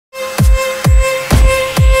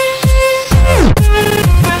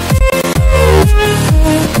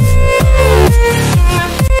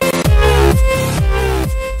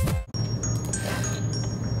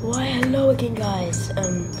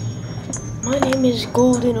name is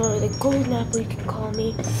Golden, or the Golden Apple you can call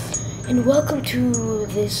me, and welcome to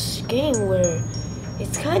this game where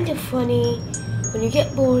it's kind of funny. When you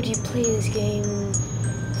get bored, you play this game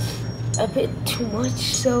a bit too much,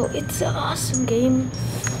 so it's an awesome game,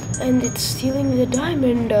 and it's stealing the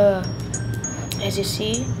diamond, as you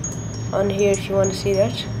see on here if you want to see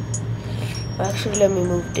that. Actually, let me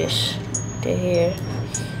move this to here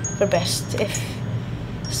for best.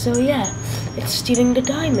 So yeah, it's stealing the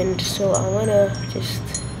diamond, so I wanna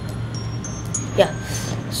just, yeah.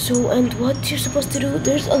 So, and what you're supposed to do,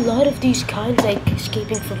 there's a lot of these kinds, like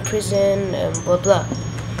escaping from prison and blah blah,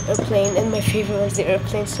 airplane, and my favorite one's the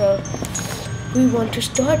airplane. So we want to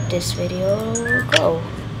start this video. Go.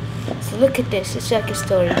 So look at this, it's like a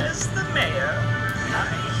story. As the mayor, I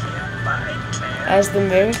hereby declare As the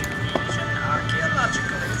mayor? Asian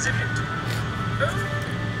archaeological exhibit.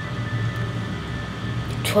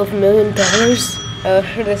 $12 million? Oh,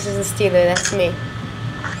 this is a stealer, that's me.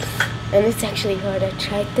 And it's actually hard. I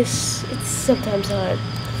tried this, it's sometimes hard.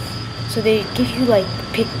 So they give you like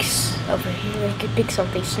picks over here. You can pick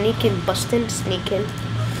something. Sneak in, bust in, sneak in.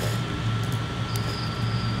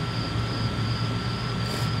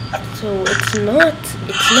 So it's not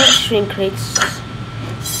shrink rates,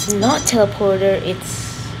 it's not teleporter,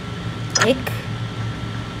 it's pick.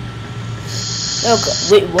 Oh god,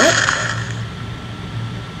 wait, what?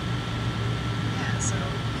 Yeah, so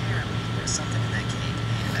apparently there's something in that cave.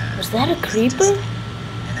 And, Was that a creeper?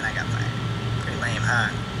 And then I got fired. Pretty lame, huh?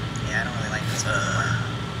 Yeah, I don't really like this one.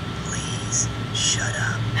 Please, shut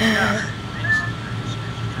up.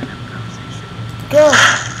 Go!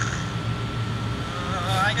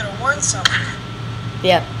 I gotta warn something.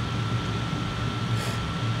 Yeah.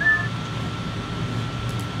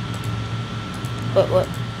 What?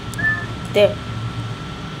 There.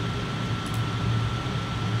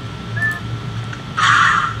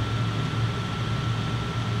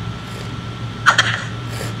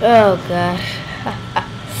 Oh god.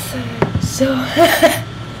 So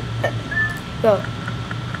go.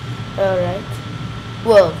 Alright.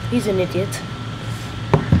 Well, he's an idiot.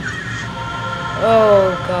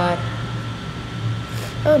 Oh god.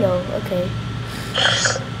 Oh no, okay.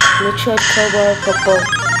 Metroid Cobalt Purple.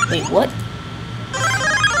 Wait, what?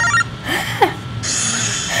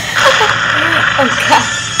 Oh god.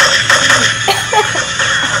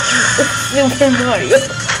 Super Mario.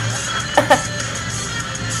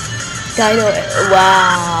 Dino.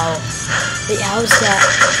 Wow. Wait, how's that?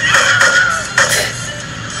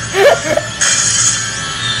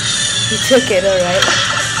 He took it, alright.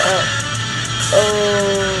 Oh.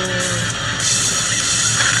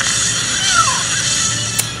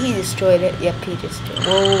 He destroyed it. Yep, he destroyed it.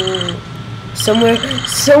 Whoa. Somewhere.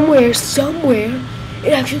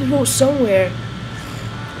 It actually goes somewhere.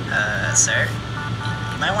 Sir?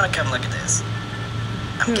 You might want to come look at this.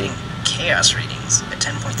 I'm getting chaos readings at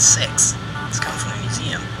 10.6. It's coming from the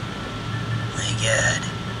museum. My god.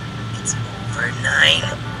 It's over 9.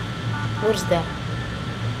 What is that?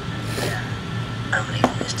 I'm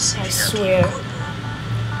leaving this decision I up to swear. you, Corporal.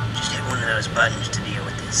 Just hit one of those buttons to deal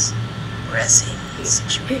with this pressing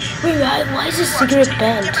situation. Wait, why is his cigarette Get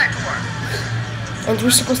banned? back to work. And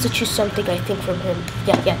we're supposed to choose something, I think, from him.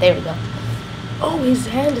 Yeah, there we go. Oh, his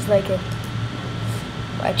hand is like a...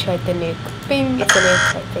 I tried the nuke. Bing, it's a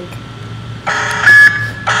nuke, I think.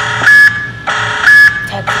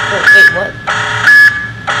 Tactical, wait, what?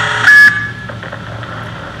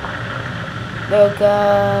 Oh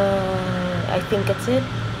god, I think that's it.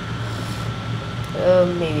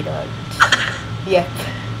 Maybe not. Yep.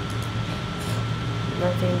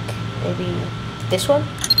 I think maybe this one?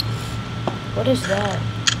 What is that?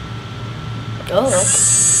 Oh, okay.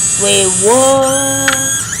 Wait, what?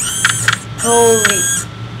 Holy...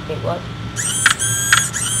 Wait, what?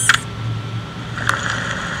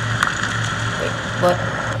 Wait, what?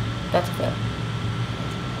 That's fair.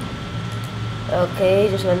 Okay,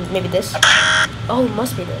 just one, maybe this. Oh, it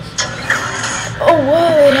must be this. Oh,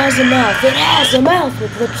 whoa, it has a mouth. It has a mouth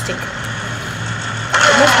with lipstick.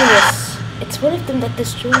 It must be this. It's one of them that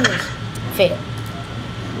destroys. Fail.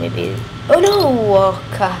 Maybe. Oh no! Oh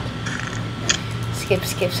god. Skip. Wait,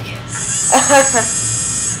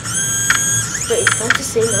 it's not the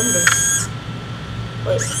same numbers.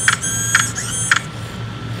 Wait.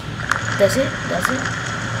 Does it?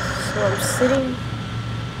 So I'm sitting.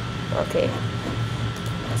 Okay.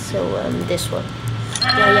 So this one.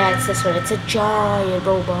 Yeah, it's this one. It's a giant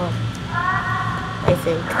robot. I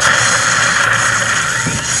think.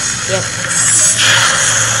 Yep.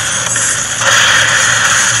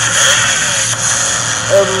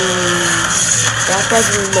 That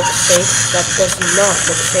doesn't look safe. That does not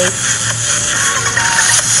look safe.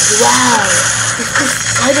 Wow!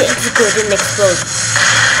 Why the execute didn't explode?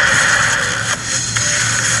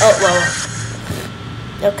 Oh, well.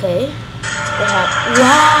 Okay. What happened?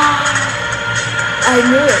 Wow! I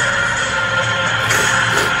knew it.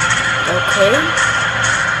 Okay.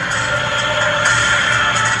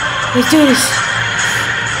 Let's do this.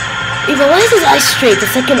 Even why is his eye straight? The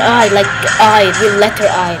second eye, like I, the letter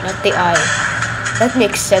I, not the I. That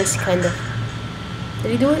makes sense, kind of.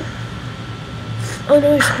 Did he do it? Oh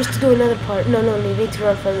no, you're supposed to do another part. No, you need to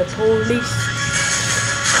run from the police.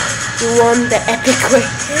 You won the epic way.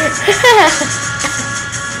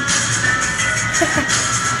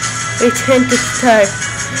 Return to start.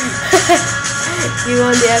 You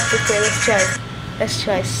won the epic way. Let's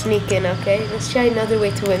try sneaking, okay? Let's try another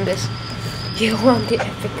way to win this. You won the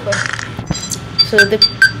epic way. So the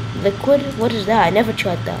liquid, what is that? I never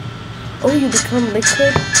tried that. Oh, you become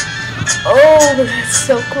liquid? Oh, that's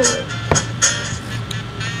so cool.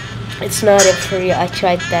 It's not it for you. I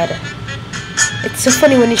tried that. It's so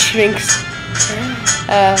funny when it shrinks.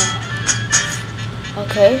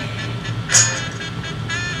 Okay.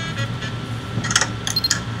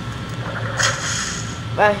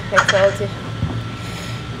 I told you.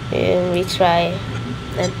 And retry.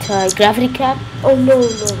 Anti-gravity cap? Oh no.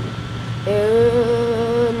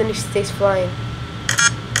 And then he stays flying.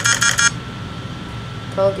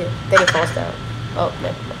 Told you. Then he falls down. Oh,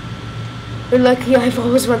 never mind. You're lucky. I've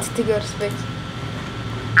always wanted to go to space.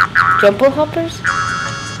 Jumbo hoppers?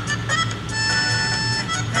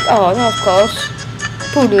 Oh, that was close.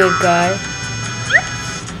 Poor little guy.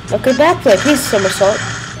 Okay, backflip. Please somersault.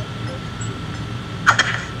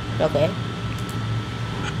 Okay.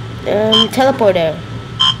 Teleporter.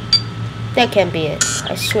 That can't be it.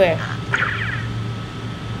 I swear.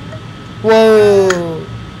 Whoa.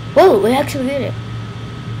 Whoa, we actually did it.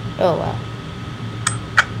 Oh, wow.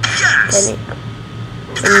 Yes.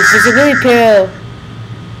 Invisibility pill.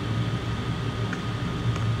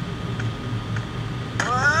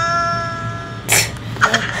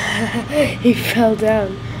 He fell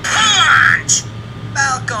down. Punch!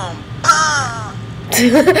 Malcolm, punch!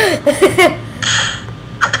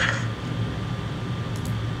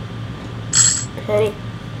 Honey.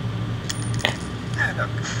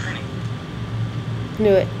 Honey.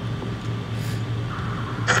 Knew it.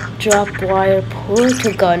 Drop wire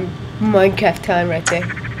portal gun. Minecraft time right there.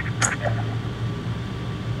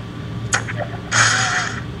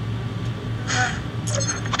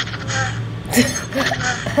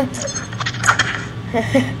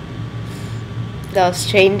 That was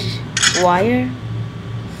strange wire.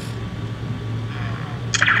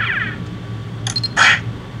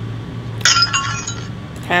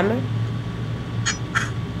 Hammer.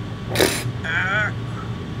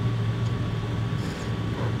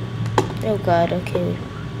 Oh god, okay.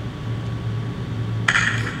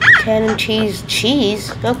 Cannon cheese.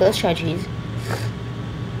 Cheese? Okay, let's try cheese.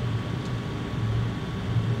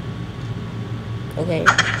 Okay.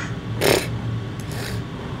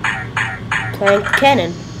 Plank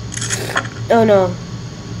cannon. Oh no.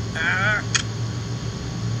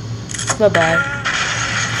 Bye bye.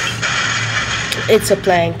 It's a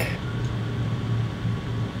plank.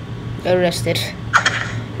 Arrested.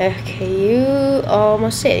 Okay, you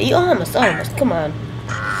almost hit. You almost. Come on.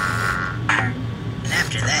 And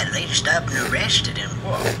after that, they stopped and arrested him.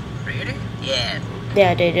 Whoa, really? Yeah.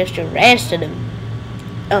 Yeah, they just arrested him.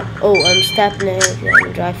 Oh, I'm stopping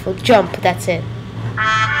it. Drive full jump. That's it.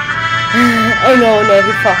 Oh no,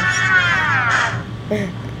 he falls.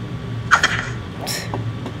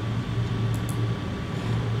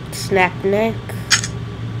 Snap neck.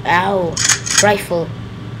 Ow. Rifle.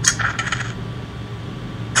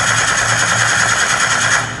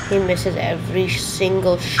 He misses every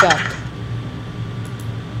single shot.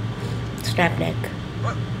 Snap neck.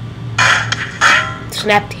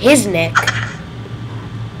 Snapped his neck.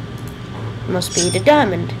 Must be the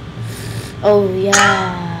diamond. Oh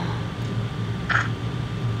yeah.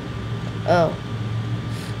 Oh.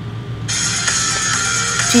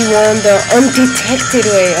 She won the undetected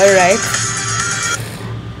way. Alright.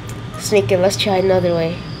 Sneaking. Let's try another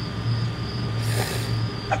way.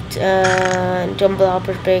 Jumbo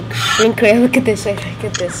hopper's big. Shrink ray. Look at this. Look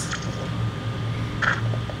at this.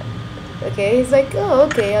 Okay. He's like, oh,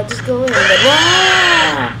 okay. I'll just go in. But,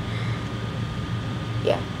 wow!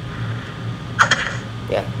 Yeah.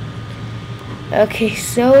 Okay.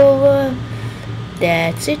 So,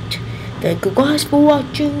 that's it. Thank you guys for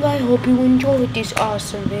watching. I hope you enjoyed this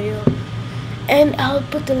awesome video. And I'll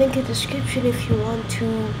put the link in the description if you want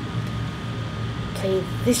to play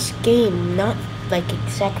this game. Not like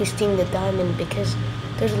exactly stealing the diamond, because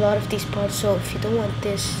there's a lot of these parts. So if you don't want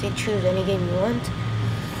this, you choose any game you want.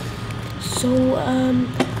 So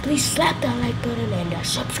please slap that like button and the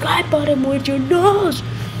subscribe button with your nose.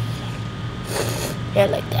 Yeah,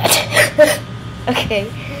 like that.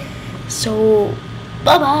 Okay. So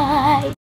bye bye.